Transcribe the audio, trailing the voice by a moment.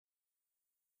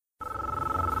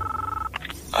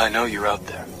I know you're out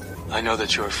there. I know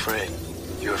that you're afraid.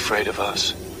 You're afraid of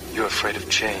us. You're afraid of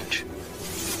change.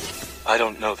 I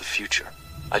don't know the future.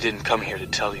 I didn't come here to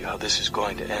tell you how this is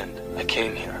going to end. I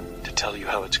came here to tell you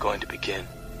how it's going to begin.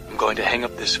 I'm going to hang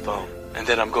up this phone, and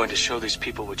then I'm going to show these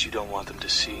people what you don't want them to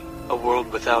see. A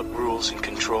world without rules and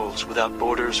controls, without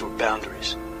borders or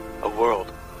boundaries. A world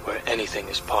where anything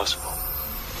is possible.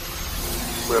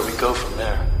 Where we go from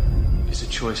there is a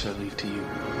choice I leave to you.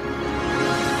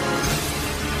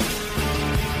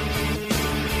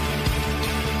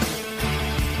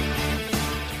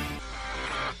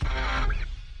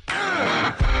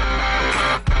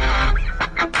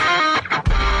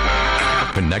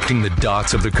 Connecting the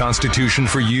dots of the Constitution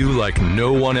for you like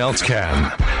no one else can.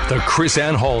 The Chris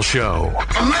Ann Hall Show.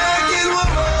 American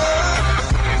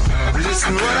woman,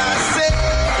 listen what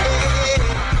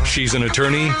I say. She's an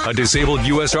attorney, a disabled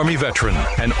U.S. Army veteran,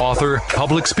 an author,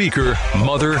 public speaker,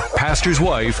 mother, pastor's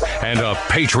wife, and a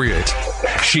patriot.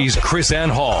 She's Chris Ann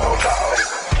Hall.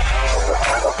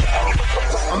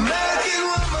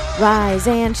 Rise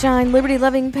and shine,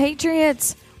 liberty-loving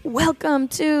patriots. Welcome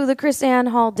to the Chris Ann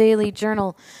Hall Daily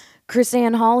Journal. Chris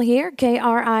Ann Hall here,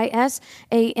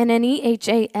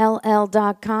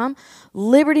 KRISANNEHALL.com.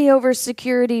 Liberty over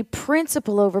security,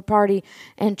 principle over party,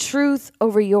 and truth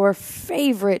over your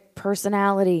favorite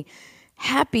personality.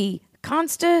 Happy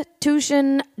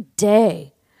Constitution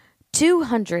Day.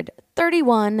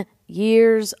 231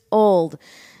 years old.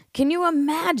 Can you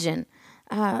imagine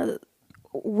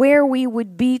where we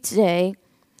would be today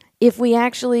if we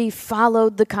actually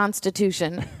followed the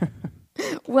Constitution?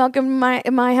 Welcome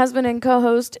my husband and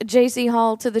co-host, J.C.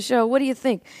 Hall, to the show. What do you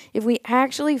think if we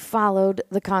actually followed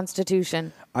the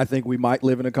Constitution? I think we might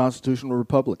live in a constitutional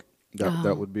republic.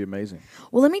 That would be amazing.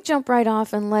 Well, let me jump right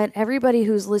off and let everybody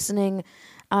who's listening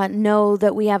know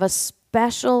that we have a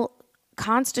special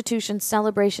Constitution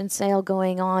celebration sale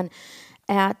going on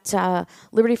at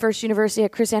Liberty First University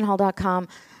at chrisannhall.com.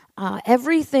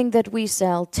 Everything that we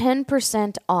sell,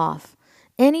 10% off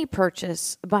any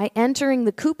purchase by entering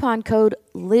the coupon code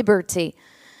LIBERTY.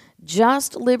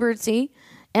 Just LIBERTY.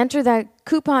 Enter that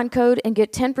coupon code and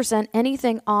get 10%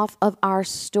 anything off of our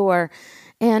store.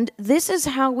 And this is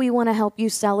how we want to help you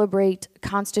celebrate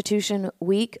Constitution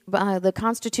Week, the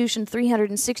Constitution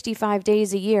 365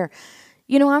 days a year.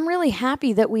 You know, I'm really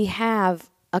happy that we have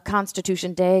a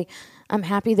Constitution Day. I'm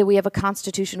happy that we have a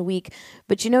Constitution Week.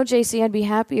 But you know, JC, I'd be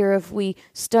happier if we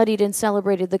studied and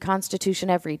celebrated the Constitution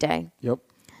every day. Yep.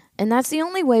 And that's the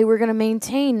only way we're going to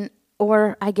maintain,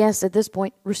 or I guess at this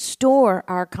point, restore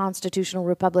our constitutional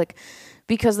republic.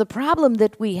 Because the problem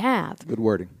that we have... Good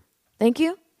wording. Thank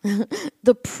you.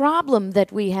 The problem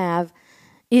that we have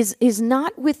is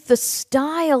not with the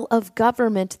style of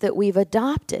government that we've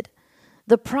adopted.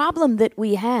 The problem that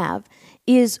we have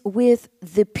is with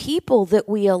the people that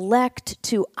we elect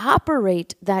to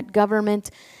operate that government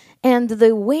and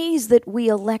the ways that we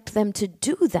elect them to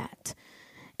do that.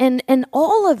 And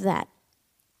all of that,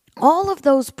 all of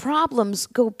those problems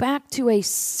go back to a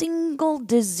single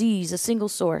disease, a single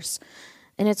source.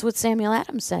 And it's what Samuel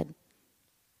Adams said.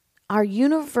 Our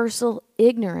universal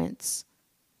ignorance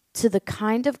to the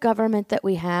kind of government that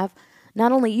we have.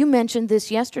 Not only, you mentioned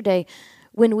this yesterday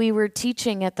when we were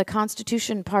teaching at the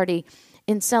Constitution Party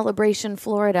in Celebration,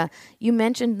 Florida. You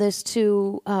mentioned this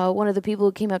to one of the people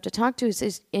who came up to talk to us,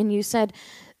 and you said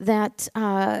that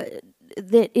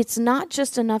that it's not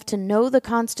just enough to know the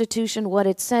Constitution, what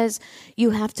it says.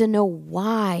 You have to know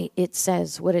why it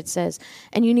says what it says.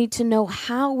 And you need to know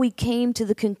how we came to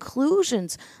the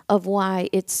conclusions of why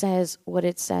it says what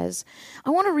it says. I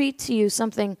want to read to you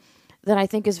something that I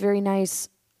think is very nice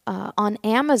on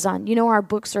Amazon. You know, our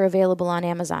books are available on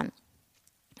Amazon.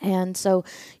 And so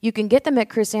you can get them at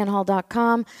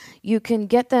chrisannhall.com. You can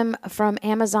get them from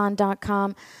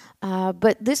amazon.com.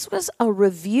 But this was a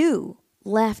review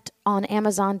left on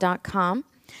amazon.com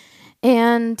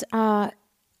and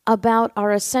about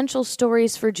our Essential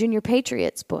Stories for Junior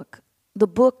Patriots book, the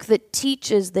book that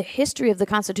teaches the history of the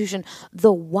Constitution,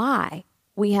 the why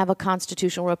we have a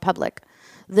constitutional republic,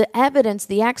 the evidence,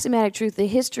 the axiomatic truth, the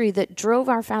history that drove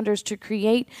our founders to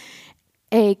create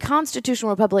a constitutional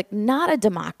republic, not a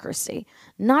democracy,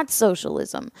 not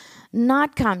socialism,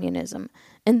 not communism.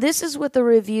 And this is what the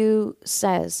review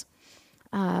says.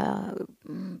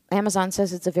 Amazon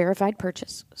says it's a verified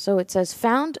purchase. So it says,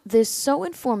 found this so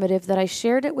informative that I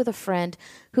shared it with a friend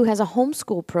who has a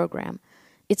homeschool program.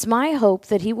 It's my hope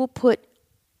that he will put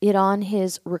it on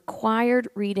his required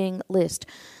reading list.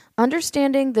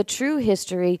 Understanding the true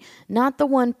history, not the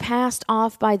one passed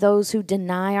off by those who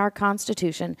deny our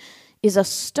Constitution, is a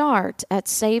start at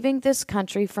saving this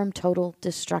country from total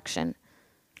destruction.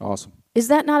 Awesome. Is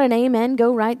that not an amen?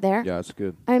 Go right there. Yeah, it's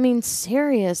good. I mean,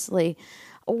 seriously.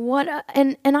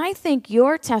 And I think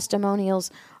your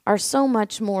testimonials are so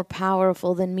much more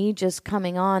powerful than me just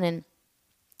coming on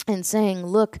and saying,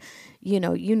 look, you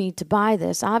need to buy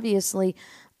this. Obviously,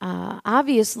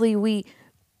 we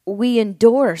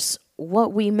endorse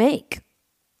what we make.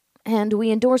 And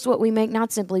we endorse what we make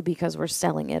not simply because we're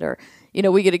selling it or,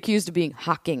 we get accused of being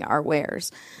hawking our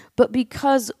wares, but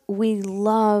because we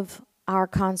love our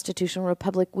constitutional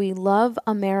republic. We love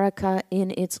America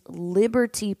in its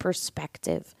liberty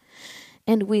perspective.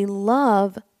 And we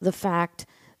love the fact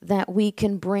that we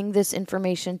can bring this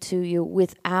information to you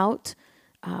without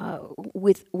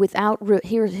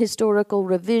historical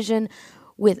revision,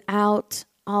 without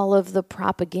all of the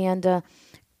propaganda.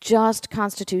 Just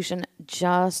Constitution,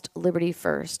 just liberty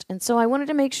first. And so I wanted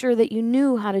to make sure that you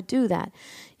knew how to do that.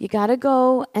 You got to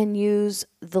go and use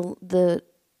the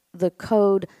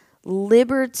code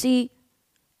LIBERTY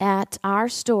at our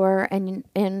store,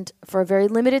 and for a very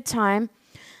limited time,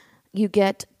 you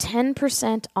get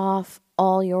 10% off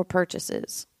all your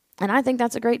purchases. And I think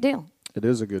that's a great deal. It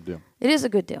is a good deal. It is a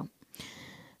good deal.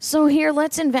 So here,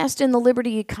 let's invest in the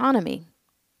liberty economy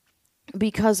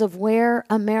because of where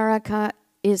America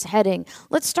is heading.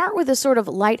 Let's start with a sort of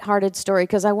lighthearted story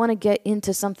because I want to get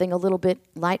into something a little bit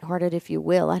lighthearted, if you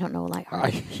will. I don't know,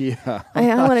 lighthearted.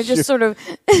 I want to just sort of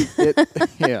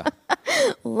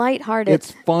lighthearted.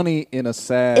 It's funny in a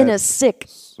sick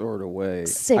sort of way.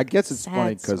 Sick, I guess it's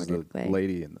funny because the way.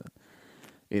 lady in the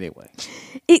anyway.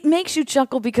 It makes you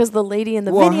chuckle because the lady in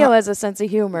the video has a sense of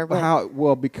humor.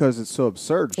 But because it's so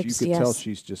absurd. You could tell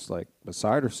she's just like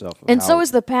beside herself. And so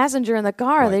is the passenger in the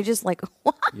car. They just like,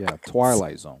 what? Yeah,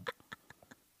 Twilight Zone.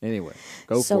 Anyway,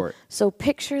 go for it. So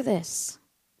picture this.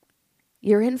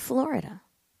 You're in Florida.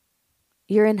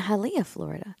 You're in Hialeah,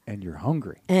 Florida. And you're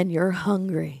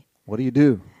hungry. What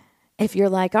do? If you're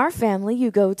like our family, you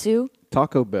go to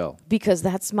Taco Bell. Because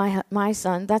that's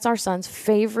that's our son's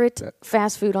favorite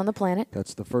fast food on the planet.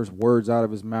 That's the first words out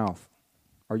of his mouth.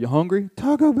 Are you hungry?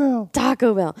 Taco Bell.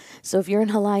 Taco Bell. So if you're in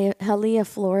Hialeah,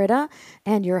 Florida,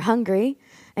 and you're hungry,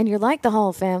 and you're like the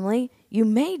Hall family, you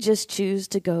may just choose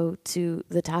to go to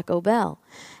the Taco Bell,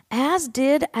 as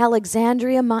did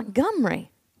Alexandria Montgomery.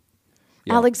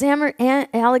 Yeah.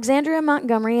 Alexandria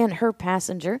Montgomery and her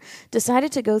passenger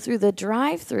decided to go through the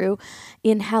drive-thru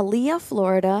in Hialeah,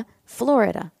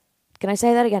 Florida. Can I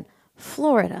say that again?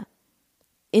 Florida.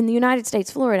 In the United States,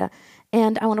 Florida.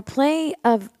 And I want to play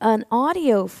an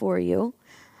audio for you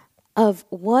of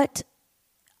what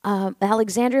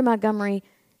Alexandria Montgomery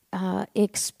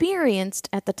experienced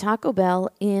at the Taco Bell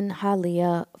in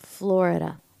Hialeah,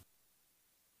 Florida.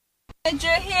 Manager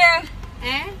here?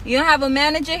 You don't have a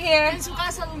manager here? En su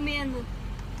casa durmiendo.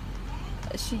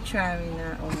 She trying me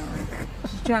now.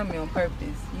 She's trying me on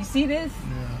purpose. You see this?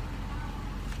 Yeah.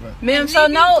 Right. Ma'am, so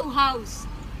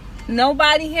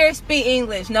nobody here speak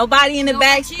English. Nobody in the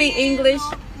back speak English.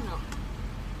 No.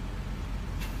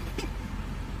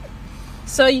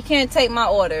 So you can't take my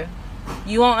order.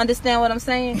 You won't understand what I'm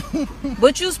saying?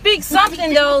 But you speak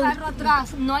something though.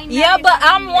 Yeah, but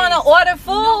I want to order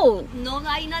food. No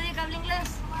hay nadie que hable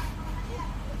inglés.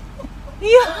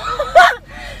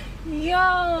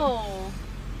 Yo.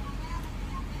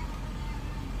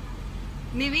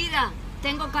 Mi vida,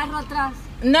 tengo carro atrás.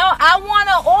 No, I want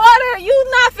to order. You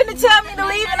not finna tell me to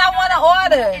leave and I want to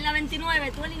order. En la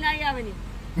 29, 29 Avenue.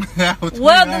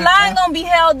 Well, the line gonna be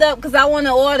held up because I want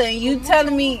to order. And you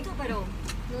telling me.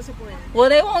 Well,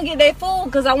 they won't get their food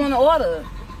because I want to order.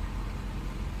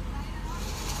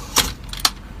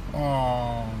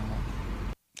 Oh.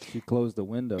 She closed the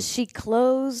window. She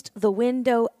closed the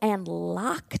window and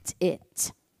locked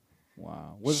it.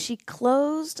 Wow. She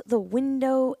closed the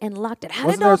window and locked it. How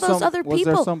did all those other people... Was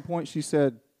there some point she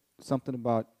said something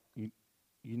about, you're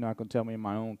not going to tell me in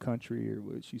my own country? Or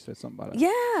she said something about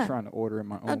trying to order in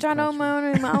my own country. I'm trying to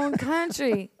order in my own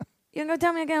country. You're going to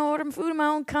tell me I can't order food in my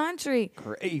own country.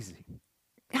 Crazy.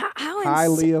 How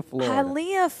Hialeah, Florida.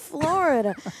 Hialeah,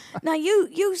 Florida. Now,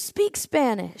 you speak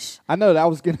Spanish. I know that I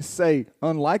was going to say,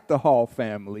 unlike the Hall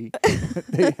family,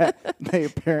 they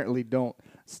apparently don't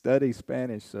study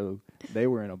Spanish, so they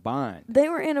were in a bind. I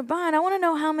want to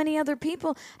know how many other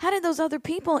people, how did those other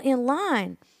people in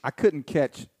line? I couldn't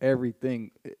catch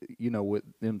everything, with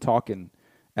them talking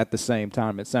at the same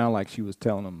time. It sounded like she was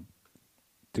telling them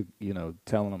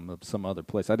of some other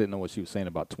place. I didn't know what she was saying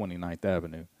about 29th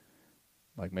Avenue.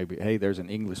 Like maybe, hey, there's an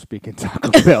English-speaking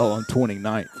Taco Bell on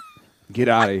 29th. Get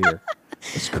out of here.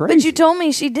 It's crazy. But you told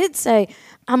me she did say,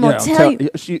 I'm going to tell you.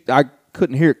 I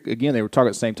couldn't hear it. Again, they were talking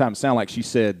at the same time. It sounded like she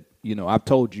said, I've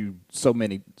told you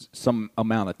some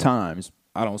amount of times,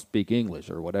 I don't speak English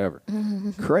or whatever.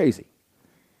 Crazy.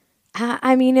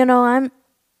 I mean,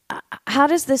 how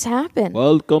does this happen?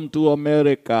 Welcome to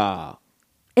America.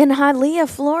 In Hialeah,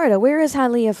 Florida. Where is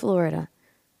Hialeah, Florida?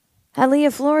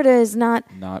 Hialeah, Florida is not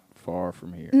far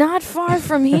from here. Not far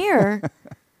from here.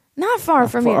 Not far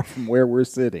from here. Far from where we're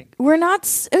sitting. We're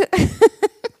not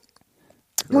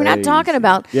we're not talking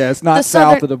about it's not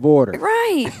south of the border.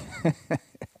 Right.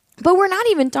 But we're not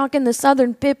even talking the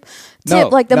southern tip,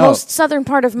 like the most southern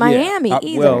part of Miami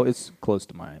either. Well, it's close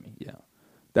to Miami, yeah.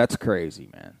 That's crazy,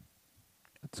 man.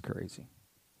 That's crazy.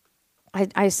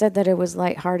 I said that it was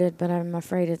lighthearted, but I'm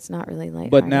afraid it's not really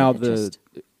lighthearted. But now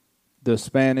the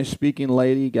Spanish-speaking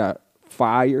lady got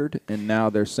fired, and now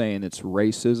they're saying it's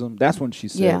racism. That's when she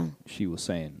said she was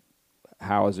saying,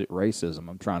 how is it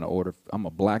racism? I'm a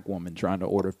black woman trying to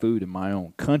order food in my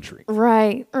own country.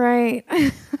 Right.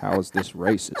 How is this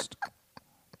racist?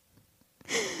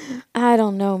 I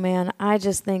don't know, man. I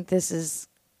just think this is...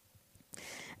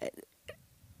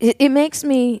 It makes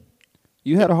me...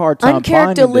 You had a hard time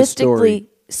finding this story.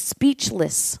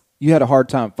 Speechless. You had a hard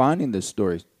time finding this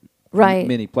story. Right.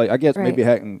 Many places. I guess maybe it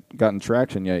hadn't gotten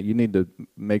traction yet. You need to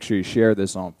make sure you share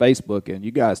this on Facebook, and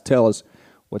you guys tell us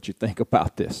what you think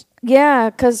about this. Yeah,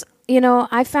 because,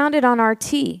 I found it on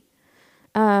RT,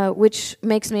 which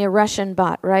makes me a Russian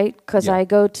bot, right? Because I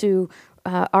go to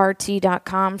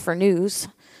RT.com for news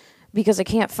because I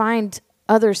can't find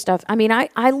other stuff. I mean,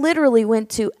 I literally went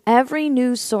to every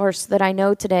news source that I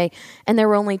know today, and there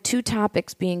were only 2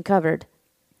 topics being covered.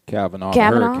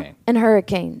 Kavanaugh and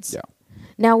hurricanes. Yeah.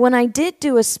 Now, when I did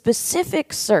do a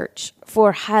specific search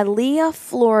for Hialeah,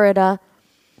 Florida,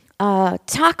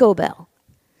 Taco Bell,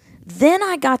 then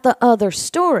I got the other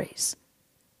stories.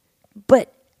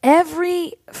 But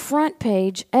every front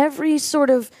page, every sort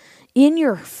of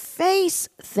in-your-face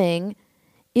thing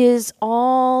is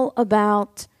all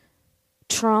about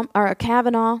Trump or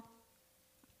Kavanaugh,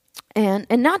 and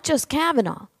not just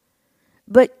Kavanaugh,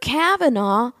 but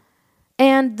Kavanaugh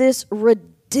and this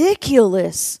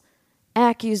ridiculous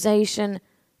accusation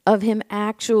of him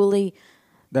actually...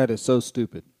 That is so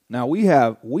stupid. Now, we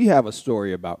have a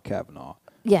story about Kavanaugh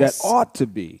that ought to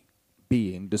be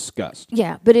being discussed.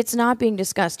 Yeah, but it's not being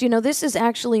discussed. This is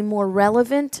actually more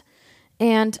relevant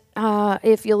and,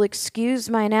 if you'll excuse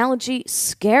my analogy,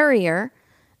 scarier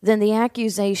than the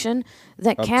accusation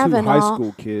that Kavanaugh... 2 high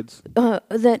school kids.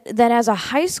 That as a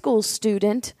high school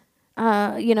student...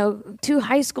 2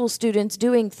 high school students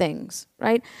doing things,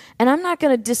 right? And I'm not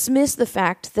going to dismiss the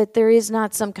fact that there is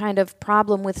not some kind of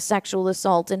problem with sexual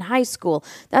assault in high school.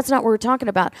 That's not what we're talking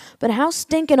about. But how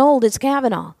stinking old is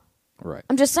Kavanaugh? Right.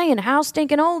 I'm just saying, how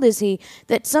stinking old is he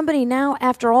that somebody now,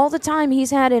 after all the time he's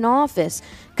had in office,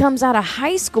 comes out of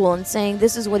high school and saying,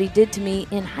 this is what he did to me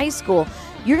in high school.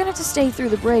 You're going to have to stay through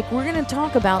the break. We're going to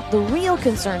talk about the real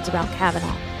concerns about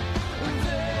Kavanaugh.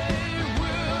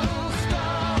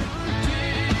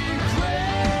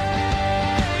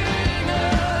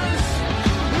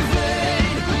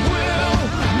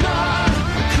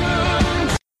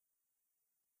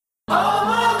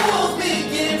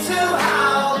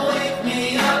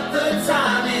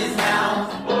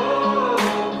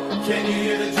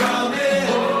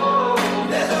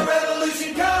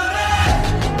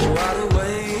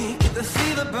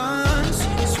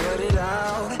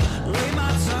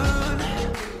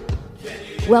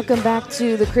 Welcome back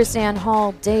to the Chris Ann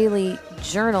Hall Daily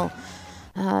Journal.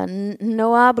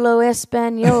 No hablo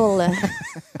español.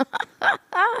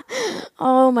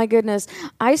 Oh, my goodness.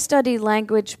 I study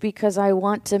language because I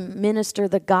want to minister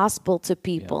the gospel to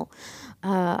people.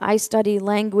 Yeah. I study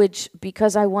language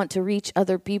because I want to reach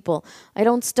other people. I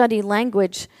don't study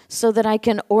language so that I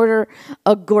can order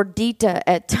a gordita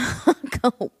at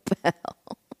Taco Bell.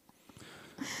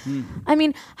 I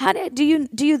mean, do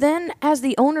you then, as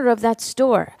the owner of that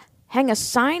store, hang a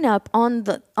sign up on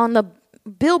the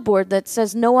billboard that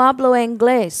says "No hablo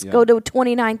inglés"? Yeah. Go to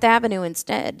 29th Avenue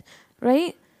instead,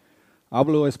 right?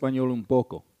 Hablo español un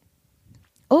poco.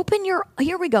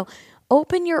 Here we go.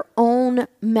 Open your own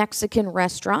Mexican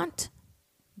restaurant.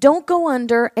 Don't go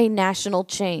under a national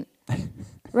chain,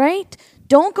 right?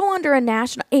 Don't go under a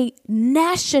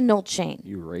national chain.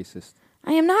 You racist.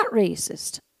 I am not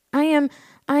racist. I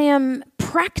am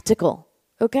practical,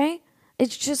 okay?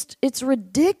 It's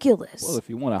ridiculous. Well, if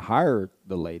you want to hire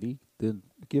the lady, then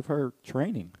give her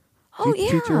training. Oh,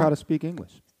 yeah. Teach her how to speak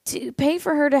English. To pay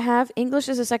for her to have English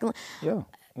as a second Yeah.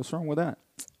 What's wrong with that?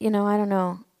 I don't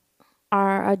know.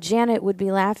 Our Janet would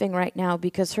be laughing right now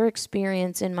because her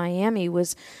experience in Miami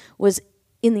was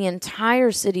in the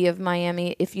entire city of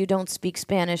Miami. If you don't speak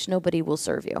Spanish, nobody will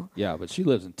serve you. Yeah, but she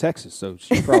lives in Texas, so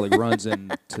she probably runs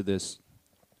into this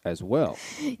as well.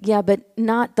 Yeah, but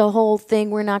not the whole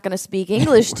thing. We're not going to speak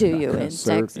English to you in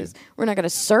Texas. We're not going to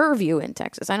serve you in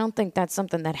Texas. I don't think that's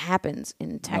something that happens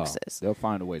in Texas. No, they'll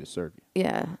find a way to serve you.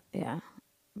 Yeah.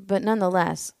 But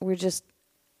nonetheless, it just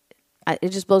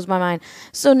blows my mind.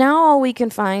 So now all we can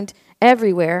find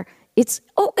everywhere, and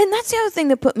that's the other thing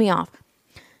that put me off.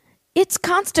 It's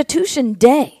Constitution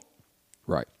Day.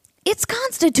 Right. It's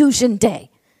Constitution Day.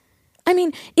 I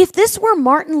mean, if this were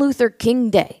Martin Luther King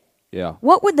Day,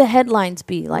 what would the headlines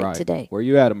be like today? Where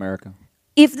you at, America?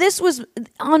 If this was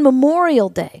on Memorial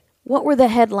Day, what were the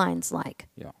headlines like?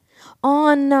 Yeah.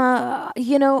 On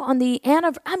even on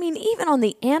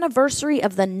the anniversary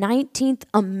of the 19th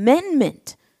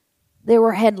Amendment, there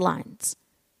were headlines.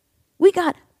 We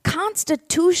got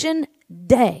Constitution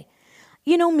Day.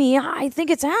 You know me, I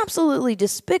think it's absolutely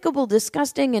despicable,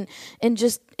 disgusting, and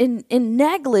just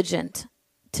negligent,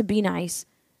 to be nice,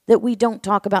 that we don't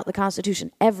talk about the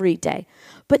Constitution every day.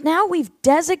 But now we've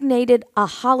designated a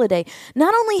holiday.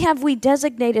 Not only have we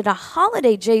designated a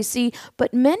holiday, JC,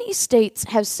 but many states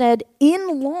have said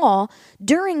in law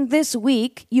during this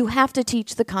week you have to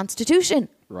teach the Constitution.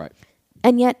 Right.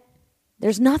 And yet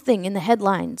there's nothing in the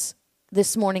headlines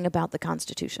this morning about the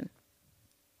Constitution.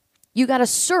 You got to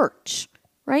search,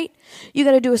 right? You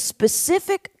got to do a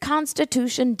specific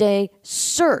Constitution Day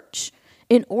search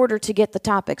in order to get the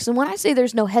topics. And when I say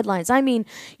there's no headlines, I mean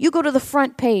you go to the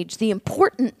front page, the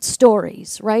important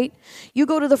stories, right? You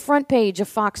go to the front page of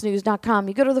FoxNews.com.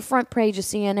 You go to the front page of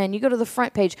CNN. You go to the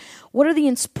front page. What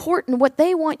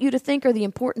they want you to think are the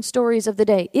important stories of the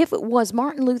day? If it was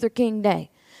Martin Luther King Day,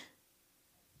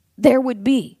 there would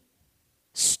be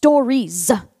stories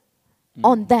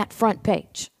on that front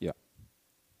page. Yeah.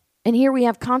 And here we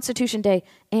have Constitution Day,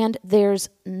 and there's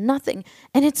nothing.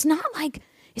 And it's not like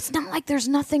there's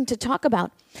nothing to talk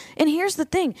about. And here's the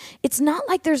thing. It's not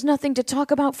like there's nothing to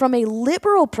talk about from a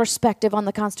liberal perspective on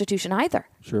the Constitution either.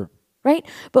 Sure. Right?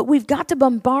 But we've got to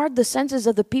bombard the senses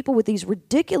of the people with these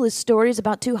ridiculous stories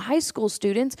about 2 high school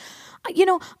students. I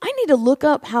need to look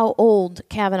up how old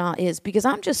Kavanaugh is, because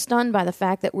I'm just stunned by the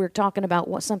fact that we're talking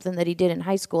about something that he did in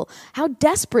high school. How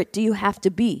desperate do you have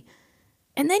to be?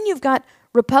 And then you've got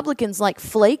Republicans like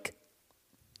Flake,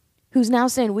 who's now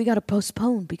saying we got to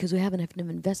postpone because we haven't had an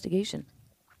investigation.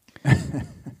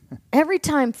 Every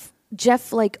time Jeff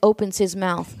Flake opens his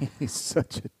mouth, he's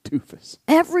such a doofus.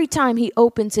 Every time he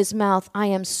opens his mouth, I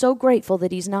am so grateful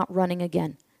that he's not running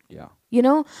again. Yeah.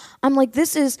 I'm like,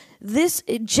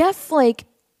 Jeff Flake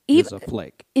is a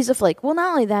flake. Is a flake. Well,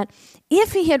 not only that,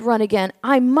 if he had run again,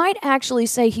 I might actually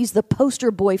say he's the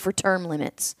poster boy for term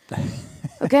limits.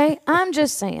 Okay? I'm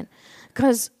just saying.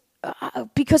 Because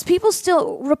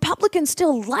Republicans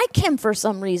still like him for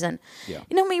some reason. Yeah.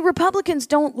 Republicans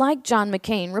don't like John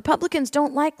McCain. Republicans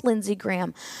don't like Lindsey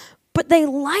Graham. But they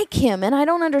like him, and I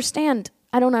don't understand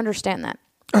that.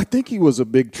 I think he was a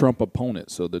big Trump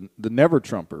opponent, so the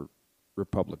never-Trumper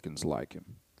Republicans like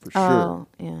him, for sure. Oh,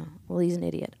 yeah. Well, he's an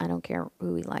idiot. I don't care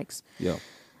who he likes. Yeah.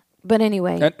 But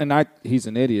anyway. And he's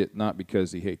an idiot not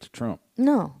because he hates Trump.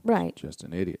 No, right. Just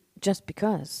an idiot. Just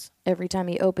because every time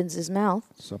he opens his mouth,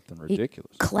 something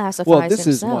ridiculous. He classifies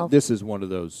himself. This is one of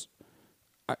those.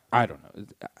 I don't know.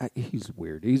 He's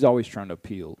weird. He's always trying to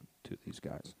appeal to these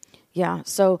guys. Yeah.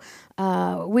 So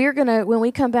when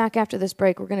we come back after this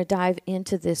break, we're gonna dive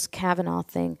into this Kavanaugh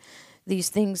thing. These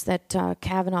things that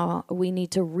Kavanaugh, we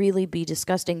need to really be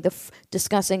discussing the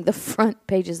front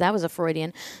pages. That was a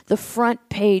Freudian. The front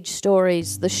page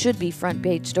stories, the should-be front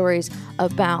page stories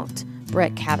about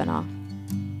Brett Kavanaugh.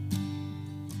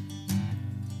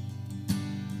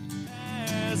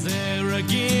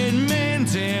 Arrogant men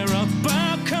tear up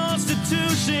our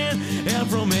Constitution, and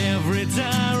from every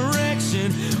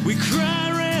direction we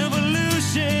cry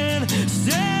revolution,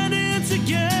 standing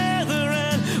together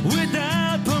and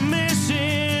without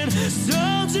permission,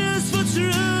 soldiers for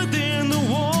truth in the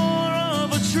war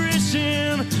of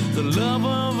attrition, the love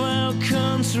of our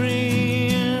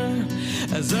country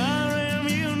as our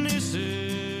ammunition.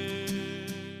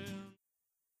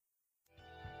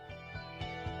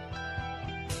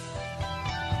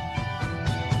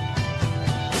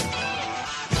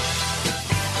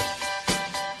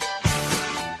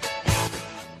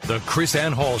 The Chris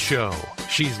Ann Hall Show.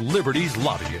 She's Liberty's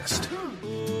lobbyist.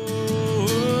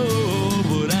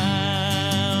 But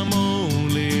I'm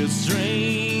only a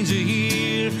stranger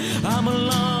here. I'm a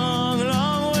long,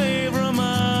 long way from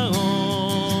my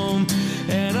home.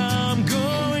 And I'm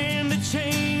going to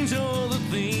change all the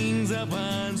things I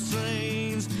find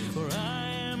strange. For I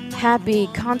am not Happy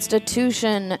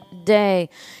Constitution Day.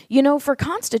 You know, for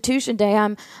Constitution Day,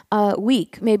 I'm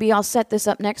weak. Maybe I'll set this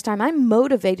up next time. I'm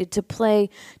motivated to play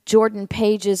Jordan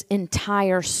Page's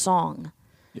entire song.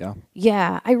 Yeah.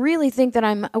 Yeah, I really think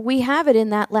that we have it in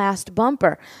that last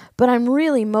bumper, but I'm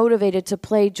really motivated to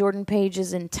play Jordan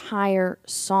Page's entire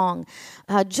song.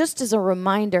 Just as a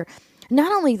reminder,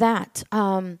 not only that,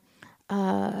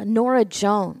 Norah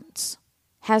Jones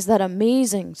has that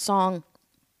amazing song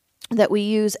that we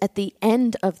use at the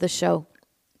end of the show,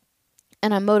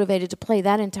 and I'm motivated to play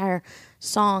that entire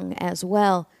song as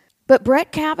well. But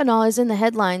Brett Kavanaugh is in the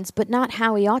headlines, but not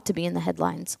how he ought to be in the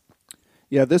headlines.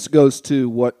 Yeah, this goes to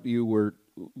what we were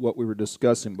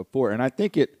discussing before, and I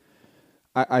think it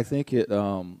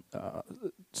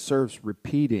serves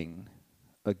repeating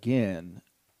again.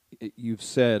 You've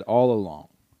said all along.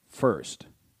 First,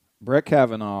 Brett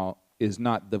Kavanaugh is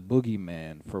not the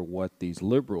boogeyman for what these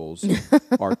liberals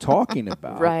are talking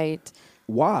about. Right.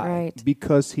 Why? Right.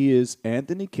 Because he is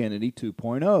Anthony Kennedy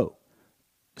 2.0.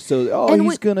 So,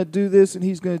 he's going to do this and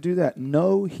he's going to do that.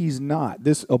 No, he's not.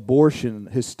 This abortion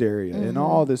hysteria and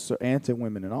all this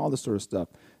anti-women and all this sort of stuff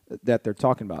that they're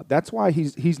talking about. That's why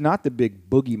he's not the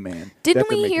big boogeyman. Didn't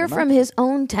we hear from his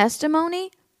own testimony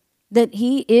that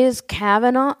he is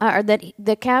Kavanaugh, or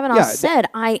that Kavanaugh said,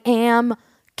 "I am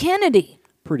Kennedy"?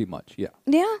 Pretty much, yeah.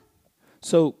 Yeah.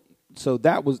 So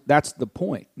that's the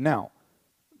point. Now,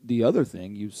 the other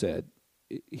thing you said,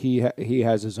 he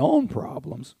has his own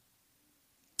problems.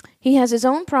 He has his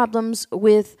own problems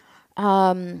with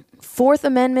Fourth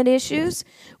Amendment issues,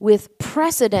 with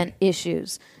precedent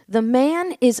issues. The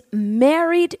man is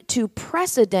married to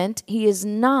precedent. He is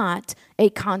not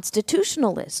a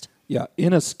constitutionalist. Yeah,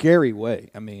 in a scary way.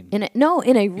 I mean, in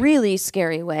a really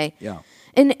scary way. Yeah.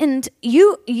 And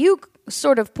you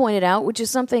sort of pointed out, which is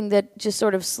something that just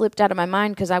sort of slipped out of my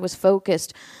mind because I was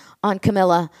focused on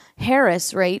Kamala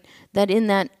Harris, right? That in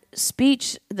that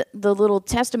speech, the little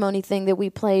testimony thing that we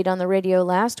played on the radio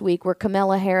last week, where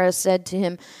Kamala Harris said to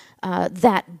him,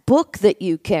 that book that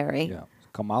you carry. Yeah.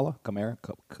 Camaro?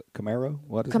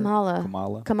 What is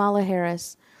Kamala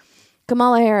Harris.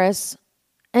 Kamala Harris.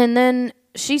 And then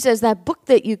she says, that book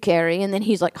that you carry. And then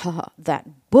he's like, that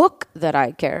book that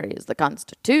I carry is the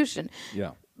Constitution.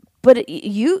 Yeah. But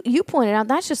you pointed out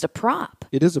that's just a prop.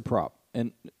 It is a prop.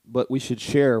 But we should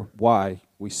share why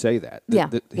we say that.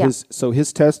 So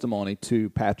his testimony to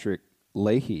Patrick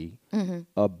Leahy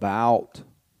about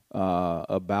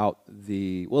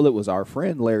it was our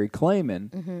friend Larry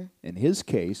Klayman in his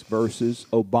case versus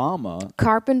Obama.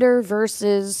 Carpenter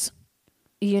versus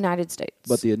United States.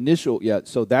 But the initial,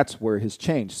 so that's where his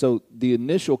change. So the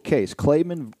initial case,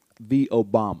 Klayman v.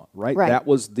 Obama, right? That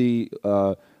was the,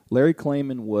 Larry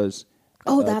Klayman was...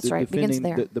 that's right. Begins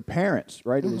there. The parents,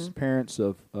 right? It was parents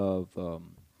of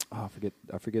I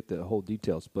forget the whole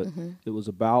details, but it was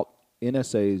about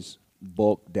NSA's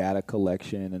bulk data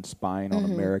collection and spying on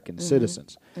American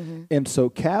citizens. And so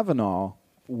Kavanaugh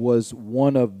was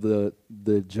one of the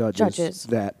judges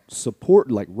that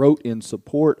wrote in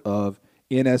support of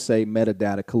NSA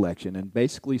metadata collection and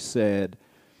basically said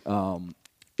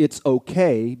it's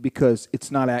okay because it's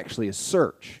not actually a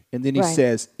search. And then he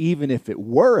says, even if it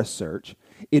were a search,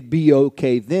 it'd be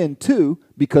okay then too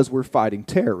because we're fighting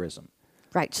terrorism.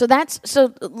 Right. So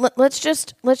let's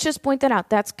just point that out.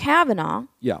 That's Kavanaugh.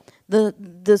 Yeah.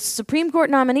 The Supreme Court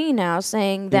nominee now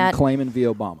saying that Klayman v.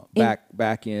 Obama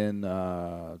back in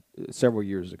several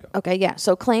years ago. Okay. Yeah.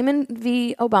 So Klayman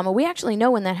v. Obama. We actually know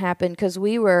when that happened because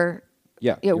we were.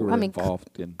 Yeah.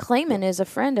 Involved in. Klayman is a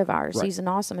friend of ours. Right. He's an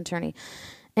awesome attorney.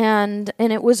 And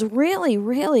it was really,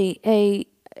 really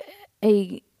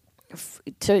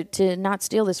to not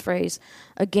steal this phrase,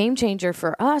 a game changer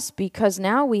for us because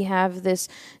now we have this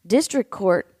district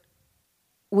court,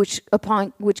 which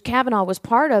Kavanaugh was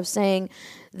part of, saying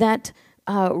that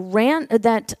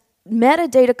that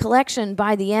metadata collection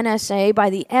by the NSA, by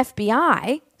the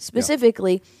FBI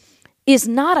specifically, is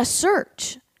not a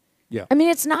search. Yeah. I mean,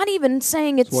 it's not even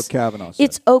saying it's what Kavanaugh said.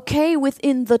 It's okay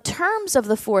within the terms of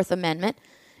the Fourth Amendment.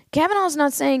 Kavanaugh's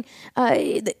not saying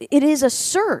it is a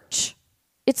search.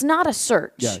 It's not a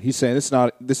search. Yeah, he's saying it's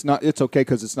not. It's okay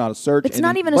because it's not a search. It's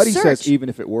not even a search. But he says even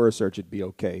if it were a search, it'd be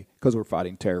okay because we're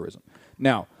fighting terrorism.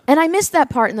 Now, and I missed that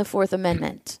part in the Fourth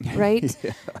Amendment, right?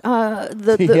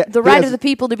 The right of the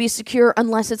people to be secure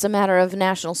unless it's a matter of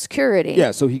national security.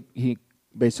 Yeah, so he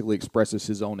basically expresses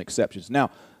his own exceptions. Now,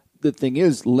 the thing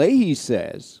is, Leahy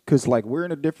says, because we're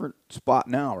in a different spot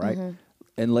now, right?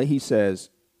 And Leahy says,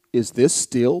 is this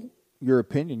still your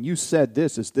opinion? You said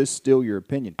this. Is this still your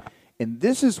opinion? And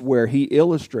this is where he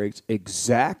illustrates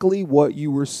exactly what you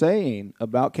were saying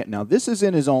about Kavanaugh. Now, this is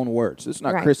in his own words. This is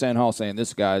not Chris Ann Hall saying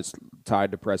this guy's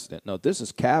tied to precedent. No, this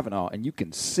is Kavanaugh, and you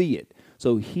can see it.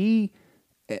 So he,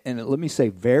 and let me say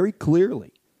very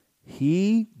clearly,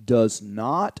 he does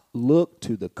not look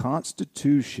to the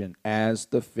Constitution as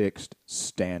the fixed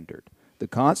standard. The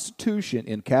Constitution,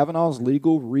 in Kavanaugh's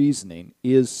legal reasoning,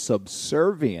 is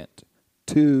subservient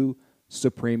to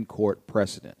Supreme Court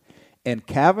precedent. And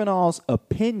Kavanaugh's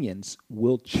opinions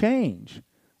will change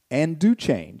and do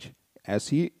change as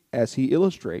he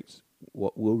illustrates.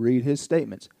 We'll read his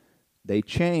statements. They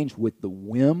change with the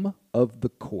whim of the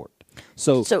court.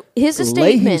 So his Leahy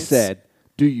statements said,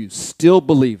 do you still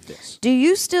believe this? Do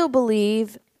you still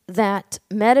believe that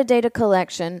metadata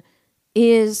collection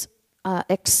is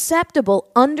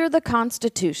acceptable under the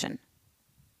Constitution?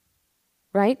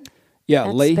 Right? Yeah,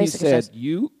 That's Leahy basically said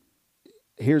says-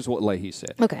 here's what Leahy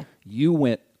said. Okay. You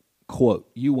went, quote,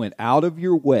 you went out of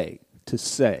your way to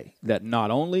say that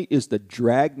not only is the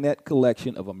dragnet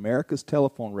collection of America's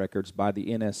telephone records by the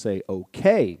NSA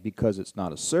okay because it's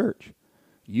not a search,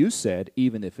 you said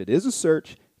even if it is a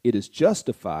search, it is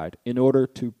justified in order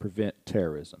to prevent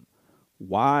terrorism.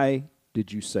 Why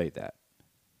did you say that?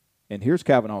 And here's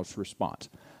Kavanaugh's response.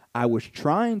 I was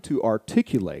trying to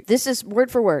articulate. This is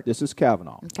word for word. This is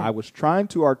Kavanaugh. Okay. I was trying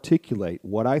to articulate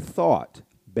what I thought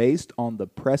based on the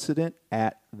precedent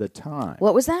at the time.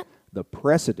 What was that? The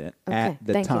precedent at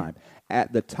the thank you. time.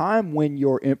 At the time when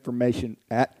your information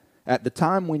at the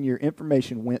time when your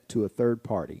information went to a third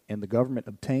party and the government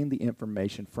obtained the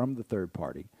information from the third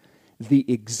party, the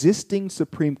existing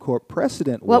Supreme Court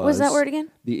precedent What was that word again?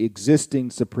 The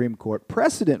existing Supreme Court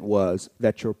precedent was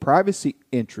that your privacy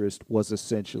interest was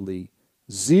essentially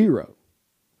zero.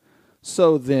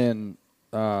 So then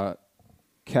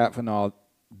Kavanaugh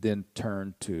then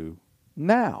turned to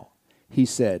now. He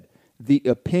said, the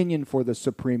opinion for the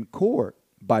Supreme Court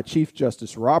by Chief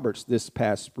Justice Roberts this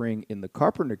past spring in the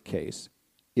Carpenter case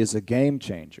is a game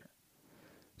changer.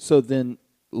 So then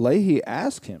Leahy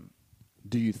asked him,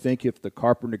 do you think if the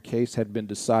Carpenter case had been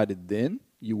decided then,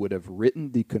 you would have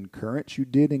written the concurrence you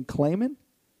did in Clayman?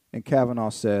 And Kavanaugh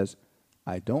says,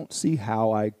 I don't see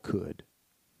how I could.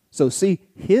 So see,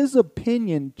 his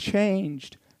opinion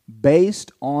changed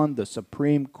based on the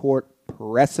Supreme Court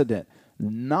precedent.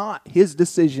 Not, his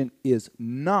decision is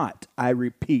not, I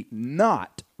repeat,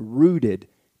 not rooted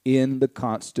in the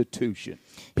Constitution.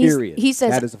 Period. He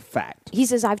says, that is a fact. He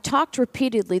says, I've talked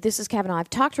repeatedly, this is Kavanaugh, I've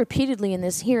talked repeatedly in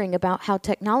this hearing about how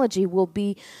technology will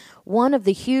be one of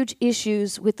the huge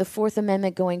issues with the Fourth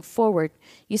Amendment going forward.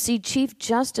 You see, Chief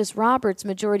Justice Roberts'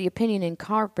 majority opinion in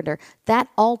Carpenter, that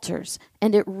alters,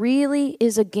 and it really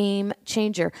is a game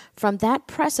changer from that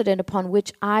precedent upon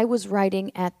which I was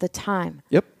writing at the time.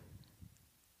 Yep.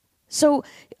 So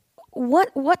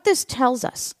what this tells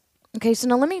us, okay, so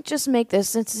now let me just make this,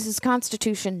 since this is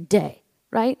Constitution Day,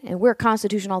 right? And we're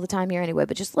Constitution all the time here anyway,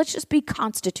 but let's just be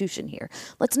Constitution here.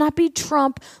 Let's not be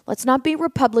Trump. Let's not be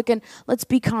Republican. Let's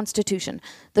be Constitution.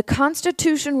 The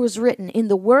Constitution was written in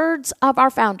the words of our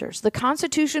founders. The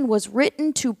Constitution was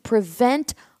written to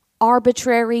prevent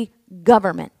arbitrary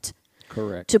government.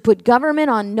 Correct. To put government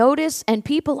on notice and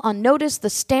people on notice, the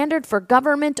standard for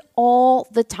government all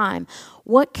the time.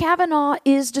 What Kavanaugh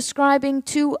is describing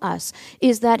to us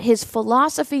is that his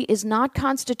philosophy is not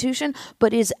Constitution,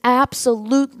 but is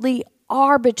absolutely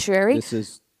arbitrary. This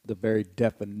is the very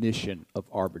definition of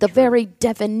arbitrary. The very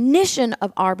definition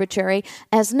of arbitrary,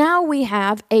 as now we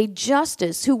have a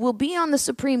justice who will be on the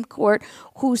Supreme Court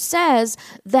who says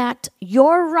that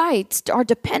your rights are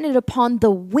dependent upon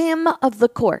the whim of the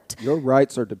court. Your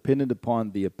rights are dependent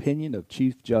upon the opinion of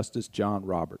Chief Justice John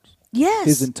Roberts. Yes.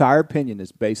 His entire opinion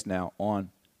is based now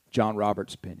on John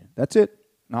Roberts' opinion. That's it,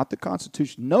 not the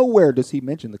Constitution. Nowhere does he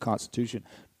mention the Constitution.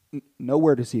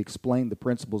 Nowhere does he explain the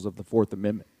principles of the Fourth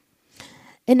Amendment.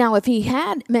 And now, if he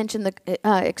had mentioned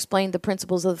explained the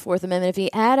principles of the Fourth Amendment, if he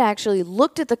had actually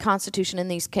looked at the Constitution in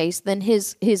these cases, then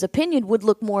his opinion would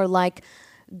look more like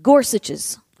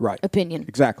Gorsuch's opinion.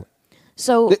 Exactly.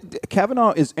 So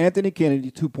Kavanaugh is Anthony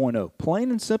Kennedy 2.0. Plain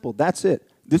and simple. That's it.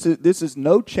 This is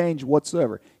no change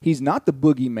whatsoever. He's not the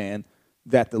boogeyman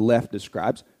that the left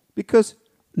describes because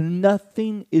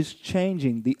nothing is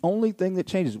changing. The only thing that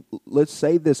changes, let's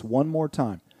say this one more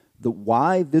time, the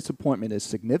why this appointment is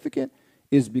significant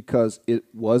is because it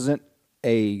wasn't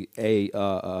a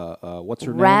what's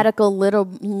her name? Radical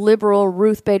liberal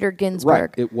Ruth Bader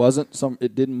Ginsburg. Right. It wasn't some.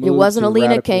 It didn't move. It wasn't to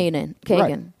Alina radical, Kagan.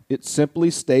 Right. It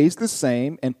simply stays the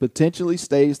same and potentially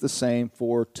stays the same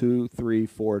for 2, 3,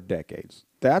 4 decades.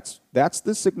 That's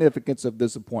the significance of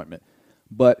this appointment.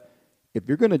 But if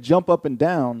you're going to jump up and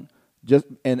down just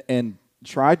and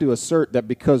try to assert that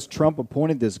because Trump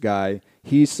appointed this guy,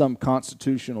 he's some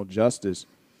constitutional justice.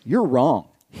 You're wrong.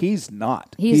 He's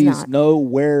not. He's not.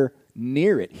 Nowhere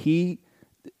near it.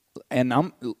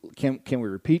 Can we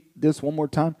repeat this one more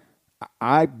time?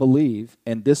 I believe,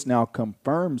 and this now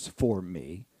confirms for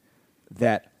me,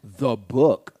 that the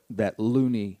book that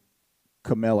Looney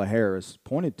Kamala Harris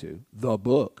pointed to, the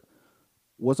book,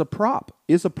 is a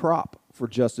prop for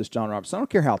Justice John Roberts. I don't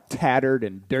care how tattered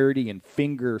and dirty and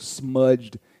finger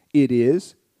smudged it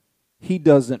is. He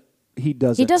doesn't cite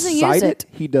use it.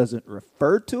 He doesn't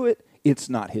refer to it. It's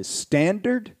not his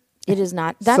standard. It is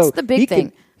not. That's the big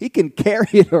thing. He can carry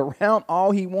it around all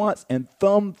he wants and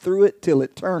thumb through it till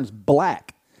it turns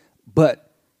black.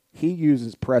 But he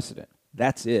uses precedent.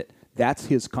 That's it. That's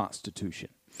his Constitution.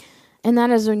 And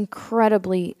that is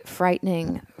incredibly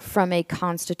frightening from a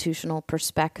constitutional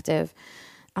perspective.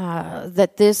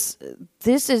 That this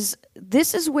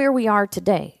is where we are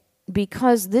today,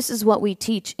 because this is what we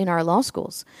teach in our law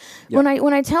schools. Yep.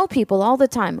 When I tell people all the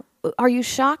time, are you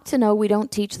shocked to know we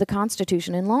don't teach the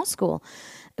Constitution in law school?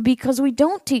 Because we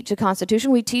don't teach the Constitution,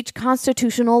 we teach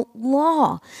constitutional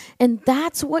law. And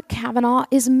that's what Kavanaugh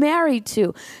is married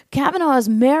to. Kavanaugh is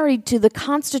married to the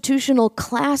constitutional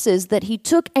classes that he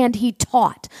took and he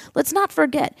taught. Let's not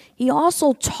forget, he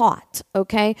also taught,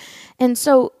 okay? And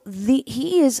so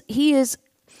he is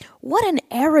what an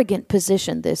arrogant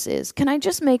position this is. Can I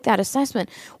just make that assessment?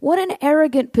 What an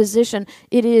arrogant position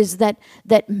it is that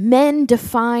men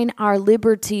define our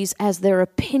liberties as their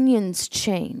opinions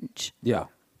change. Yeah.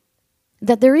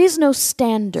 That there is no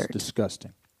standard. It's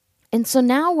disgusting. And so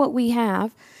now what we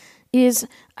have is,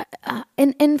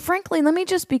 and frankly, let me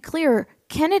just be clear,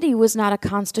 Kennedy was not a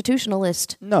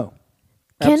constitutionalist. No.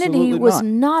 Kennedy was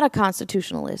not a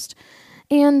constitutionalist.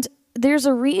 And there's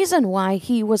a reason why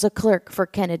he was a clerk for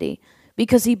Kennedy,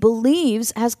 because he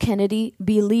believes as Kennedy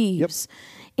believes. Yep.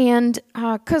 And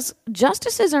because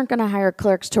justices aren't going to hire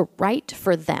clerks to write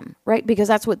for them, right? Because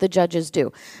that's what the judges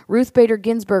do. Ruth Bader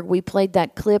Ginsburg, we played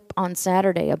that clip on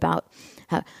Saturday about,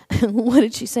 what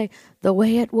did she say? The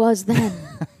way it was then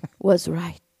was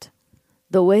right.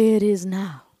 The way it is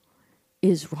now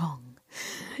is wrong.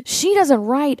 She doesn't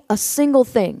write a single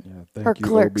thing. Yeah, her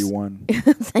clerks. Obi-Wan.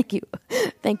 Thank you,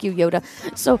 Yoda.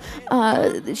 So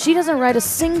she doesn't write a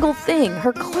single thing.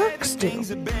 Her clerks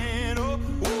do.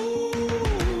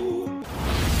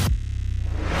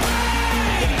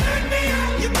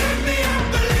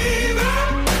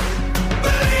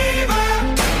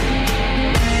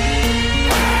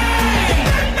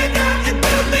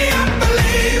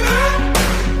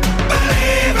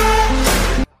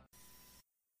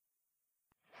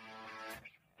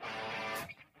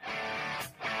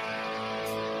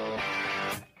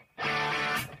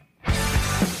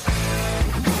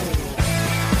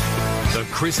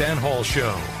 Chris Ann Hall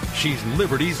Show. She's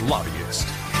Liberty's lobbyist.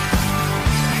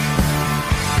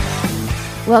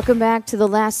 Welcome back to the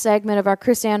last segment of our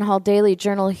Chris Ann Hall Daily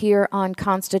Journal here on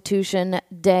Constitution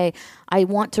Day. I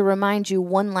want to remind you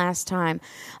one last time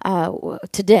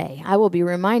today. I will be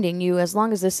reminding you as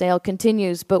long as the sale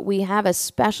continues, but we have a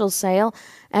special sale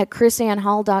at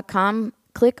chrisannhall.com.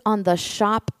 Click on the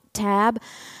shop tab,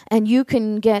 and you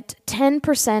can get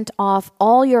 10% off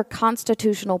all your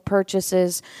constitutional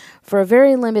purchases for a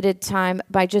very limited time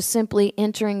by just simply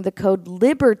entering the code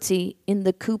LIBERTY in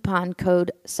the coupon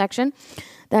code section.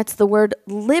 That's the word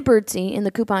LIBERTY in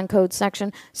the coupon code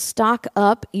section. Stock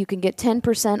up. You can get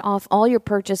 10% off all your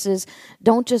purchases.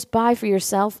 Don't just buy for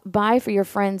yourself. Buy for your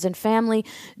friends and family.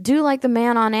 Do like the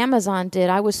man on Amazon did.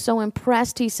 I was so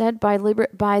impressed, he said, by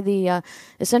the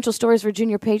Essential Stories for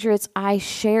Junior Patriots. I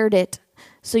shared it.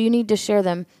 So you need to share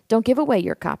them. Don't give away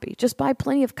your copy. Just buy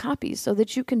plenty of copies so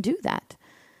that you can do that.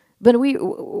 But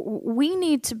we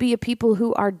need to be a people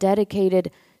who are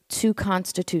dedicated to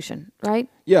Constitution, right?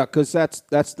 Yeah, because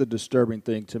that's the disturbing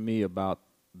thing to me about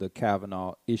the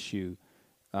Kavanaugh issue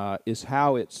is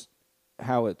how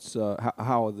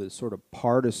the sort of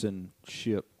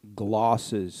partisanship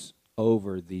glosses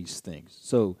over these things.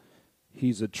 So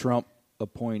he's a Trump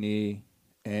appointee,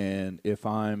 and if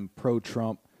I'm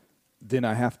pro-Trump, then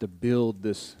I have to build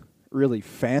this really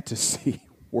fantasy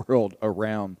world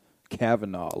around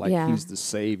Kavanaugh, like he's the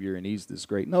savior and he's this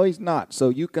great. No, he's not. So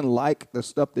you can like the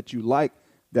stuff that you like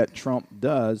that Trump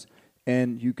does,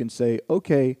 and you can say,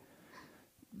 okay,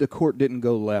 the court didn't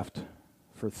go left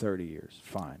for 30 years.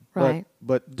 Fine. Right.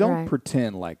 But don't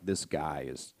pretend like this guy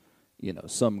is,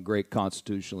 some great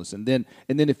constitutionalist. And then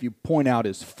if you point out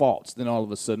his faults, then all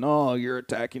of a sudden, oh, you're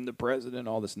attacking the president,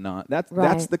 all this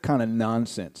That's the kind of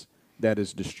nonsense that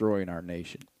is destroying our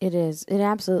nation. It is. It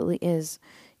absolutely is.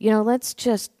 Let's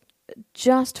just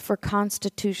just for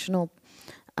constitutional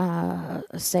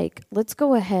sake, let's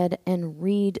go ahead and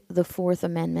read the Fourth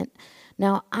Amendment.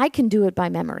 Now, I can do it by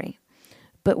memory,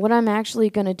 but what I'm actually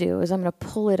going to do is I'm going to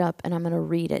pull it up and I'm going to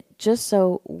read it, just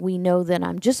so we know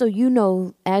that just so you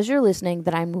know, as you're listening,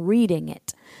 that I'm reading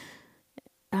it.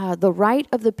 The right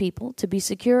of the people to be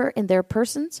secure in their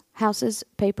persons, houses,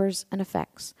 papers, and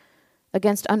effects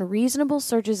against unreasonable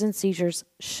searches and seizures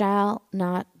shall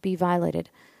not be violated.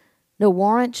 No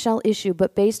warrant shall issue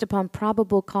but based upon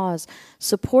probable cause,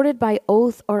 supported by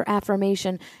oath or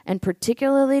affirmation, and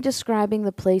particularly describing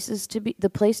the place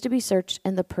to be searched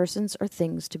and the persons or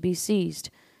things to be seized.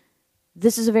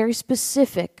 This is a very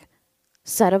specific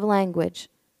set of language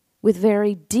with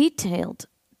very detailed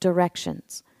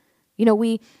directions. You know,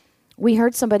 we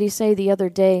heard somebody say the other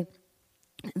day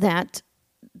that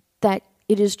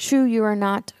it is true you are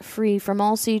not free from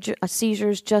all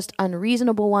seizures, just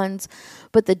unreasonable ones.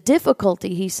 But the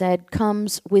difficulty, he said,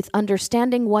 comes with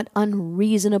understanding what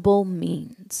unreasonable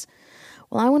means.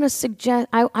 Well, I want to suggest,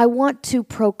 I want to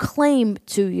proclaim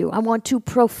to you, I want to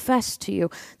profess to you.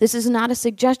 This is not a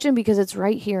suggestion because it's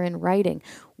right here in writing.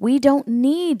 We don't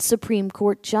need Supreme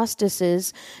Court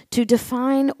justices to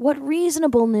define what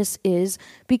reasonableness is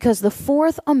because the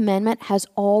Fourth Amendment has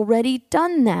already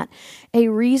done that. A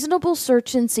reasonable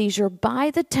search and seizure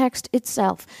by the text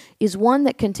itself is one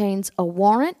that contains a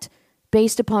warrant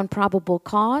based upon probable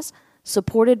cause,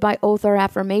 supported by oath or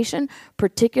affirmation,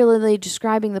 particularly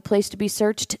describing the place to be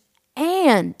searched,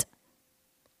 and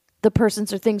the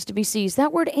persons or things to be seized.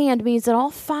 That word "and" means that all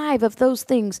five of those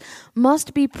things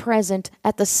must be present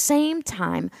at the same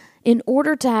time in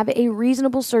order to have a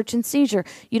reasonable search and seizure.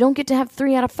 You don't get to have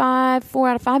 3 out of 5, 4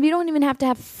 out of 5. You don't even have to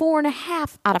have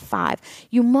 4.5 out of 5.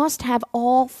 You must have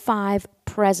all 5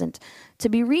 present to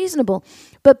be reasonable.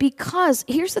 But because,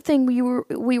 here's the thing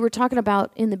we were talking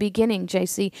about in the beginning,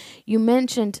 JC. You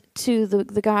mentioned to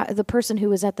the person who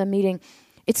was at the meeting,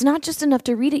 it's not just enough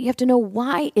to read it. You have to know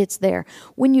why it's there.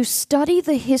 When you study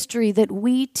the history that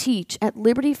we teach at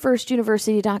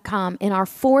LibertyFirstUniversity.com in our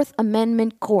Fourth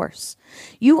Amendment course,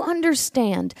 you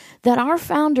understand that our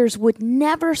founders would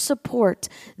never support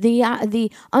the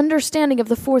understanding of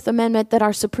the Fourth Amendment that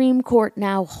our Supreme Court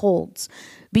now holds,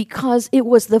 because it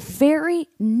was the very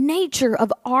nature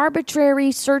of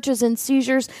arbitrary searches and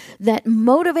seizures that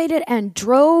motivated and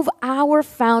drove our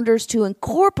founders to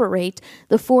incorporate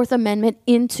the Fourth Amendment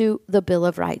into the Bill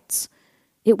of Rights.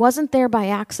 It wasn't there by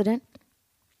accident.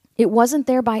 It wasn't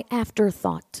there by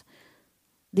afterthought.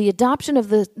 The adoption of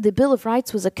the Bill of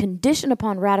Rights was a condition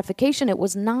upon ratification. It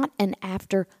was not an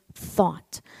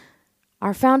afterthought.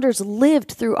 Our founders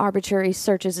lived through arbitrary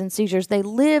searches and seizures. They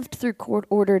lived through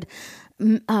court-ordered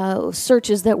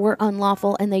searches that were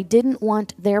unlawful, and they didn't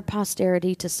want their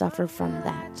posterity to suffer from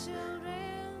that.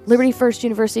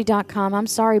 LibertyFirstUniversity.com, I'm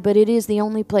sorry, but it is the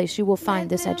only place you will find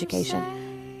this education.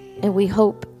 And we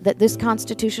hope that this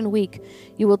Constitution Week,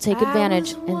 you will take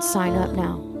advantage and sign up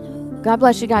now. God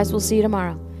bless you guys. We'll see you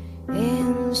tomorrow.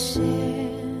 In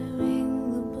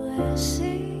sharing the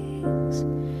blessings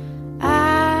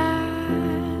I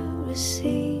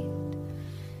received,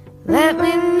 let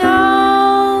me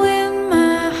know in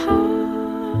my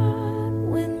heart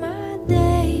when my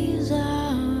days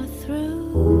are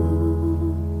through.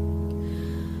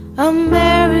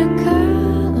 America,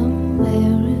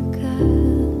 America,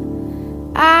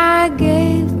 I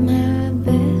gave my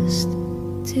best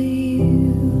to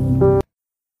you.